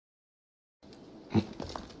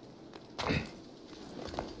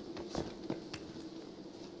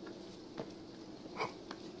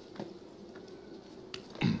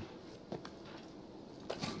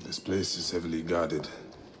place is heavily guarded.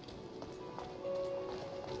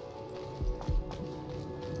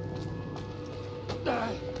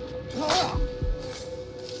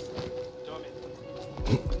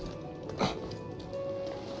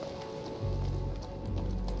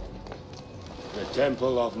 The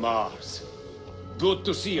Temple of Mars. Good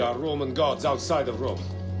to see our Roman gods outside of Rome.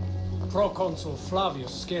 Proconsul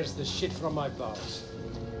Flavius scares the shit from my bowels.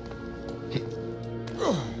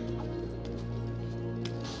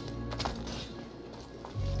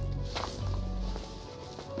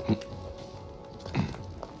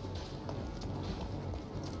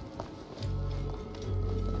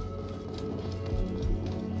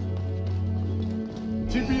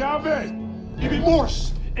 Tibi ave, ibi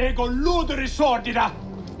mors, ego ludere sordida,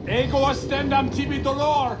 ego astendam tibi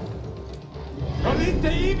dolor.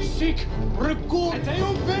 Galite insic, recur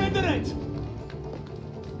teum vederet.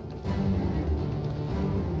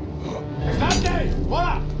 Stante,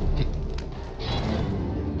 voilà!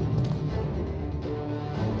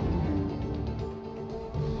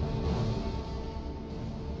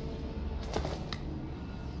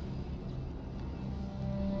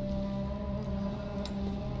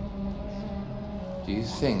 Do you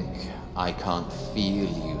think I can't feel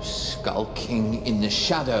you skulking in the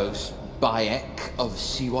shadows, Bayek of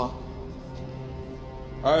Siwa?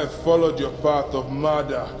 I have followed your path of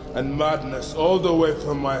murder and madness all the way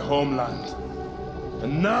from my homeland.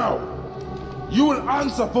 And now, you will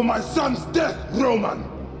answer for my son's death, Roman!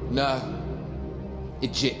 No,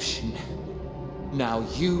 Egyptian. Now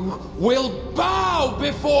you will bow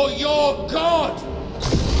before your god!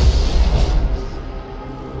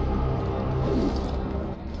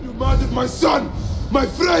 You murdered my son! My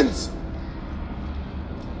friends!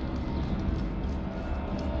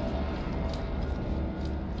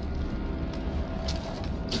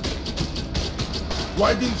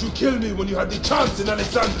 Why didn't you kill me when you had the chance in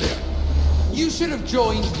Alexandria? You should have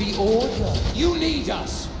joined the Order. You need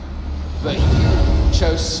us. But you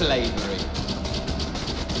chose slavery.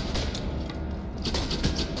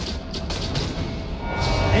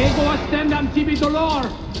 Ego astendam tibi dolor.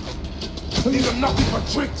 These are nothing but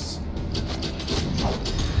tricks!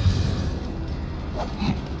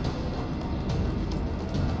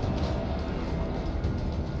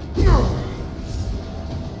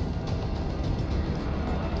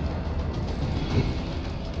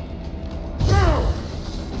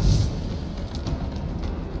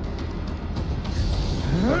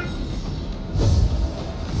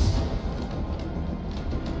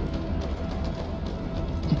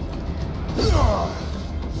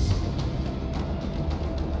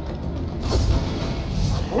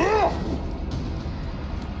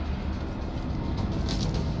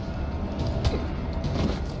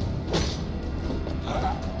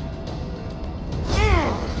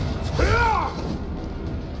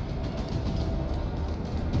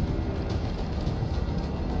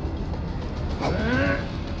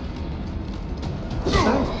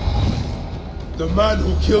 The man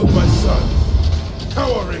who killed my son,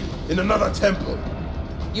 cowering in another temple.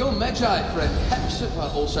 Your Magi friend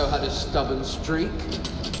Hepzibah also had a stubborn streak,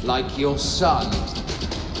 like your son.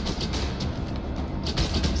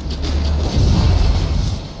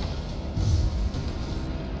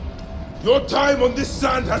 Your time on this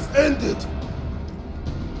sand has ended!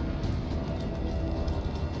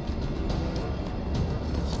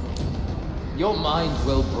 Your mind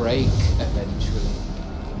will break eventually,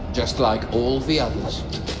 just like all the others.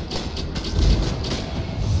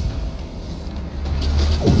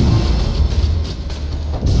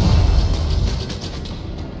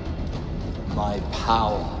 My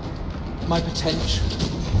power, my potential,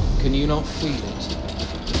 can you not feel it?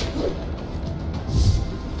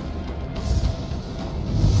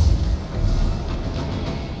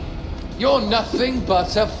 You're nothing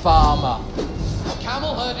but a farmer.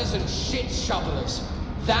 Camel herders and shit shovelers.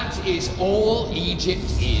 That is all Egypt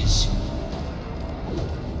is.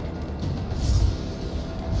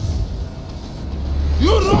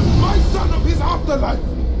 You robbed my son of his afterlife!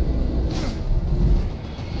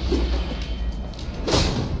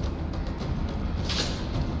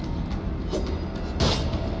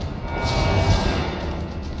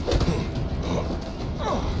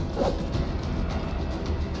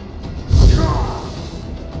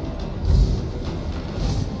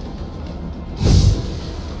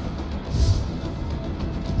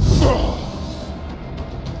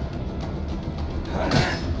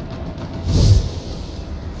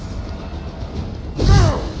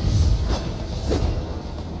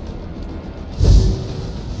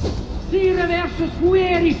 Sire versus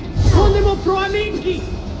fueris, condemo pro amici!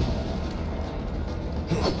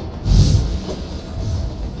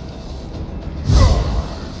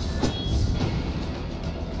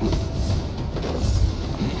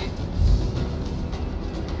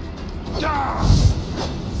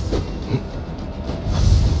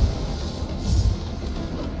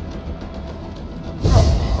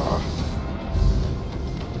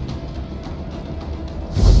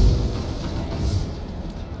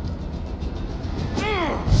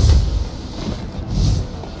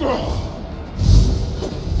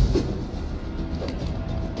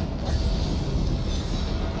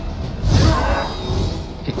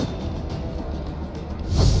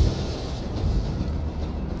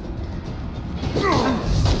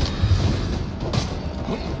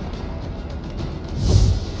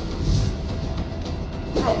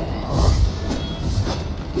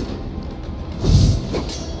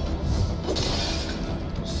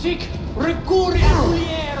 Sic recuria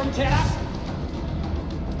mulierum terra.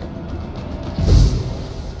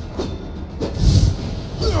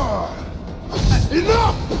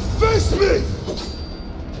 Enough! Face me!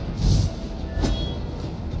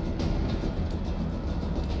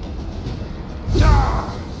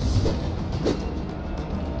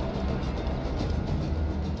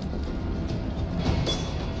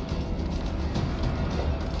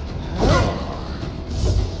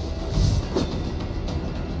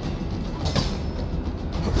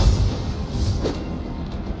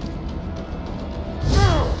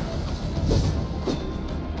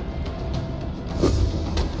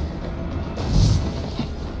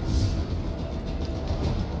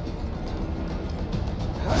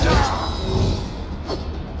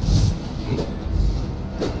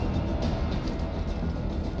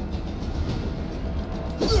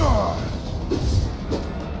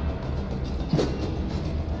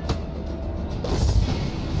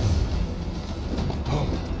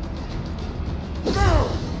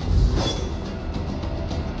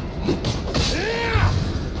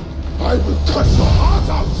 I will cut your heart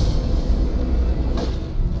out!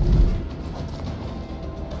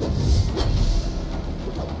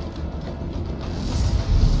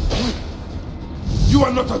 You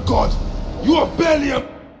are not a god! You are barely a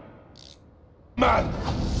man!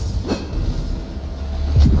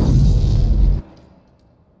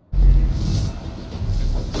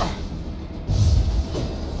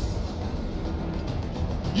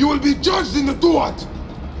 You will be judged in the Duat!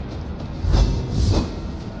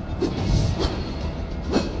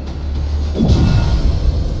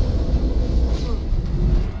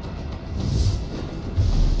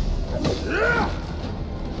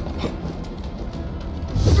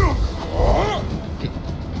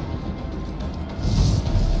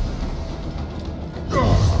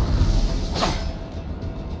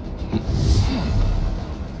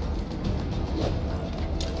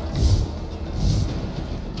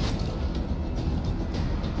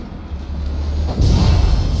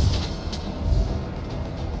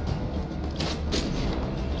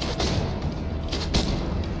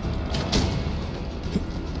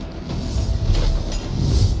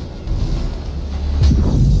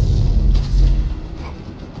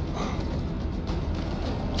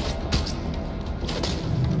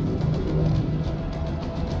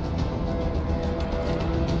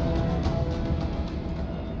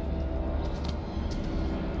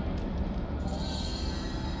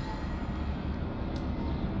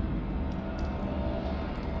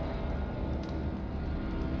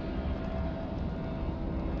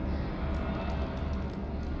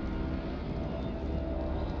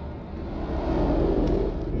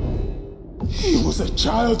 He was a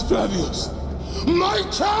child, Flavius! My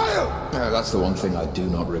child! That's the one thing I do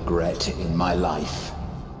not regret in my life.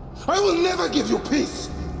 I will never give you peace!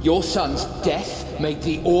 Your son's death made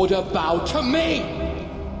the Order bow to me!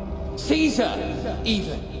 Caesar,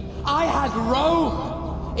 even. I had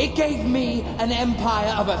Rome! It gave me an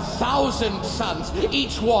empire of 1,000 sons,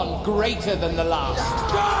 each one greater than the last.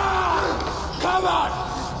 Ah! Come on!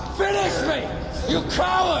 Finish me! You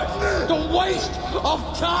coward! The waste of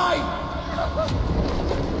time!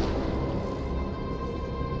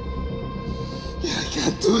 I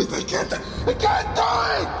can't do it! I can't do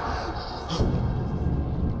it!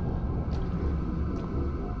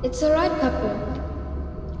 It's alright, Papa.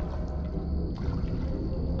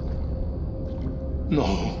 No.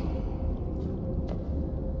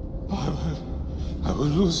 I will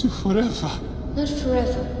lose you forever. Not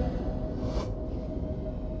forever.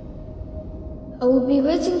 I will be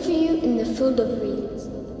waiting for you in the field of reeds.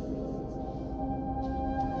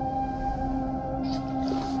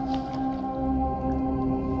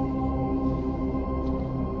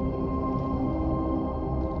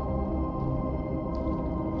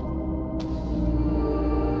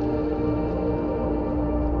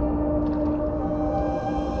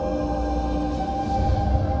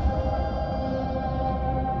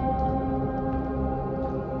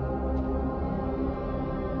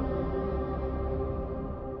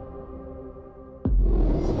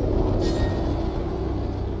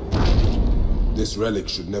 This relic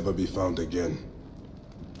should never be found again.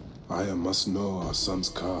 Aya must know our son's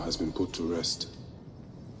car has been put to rest.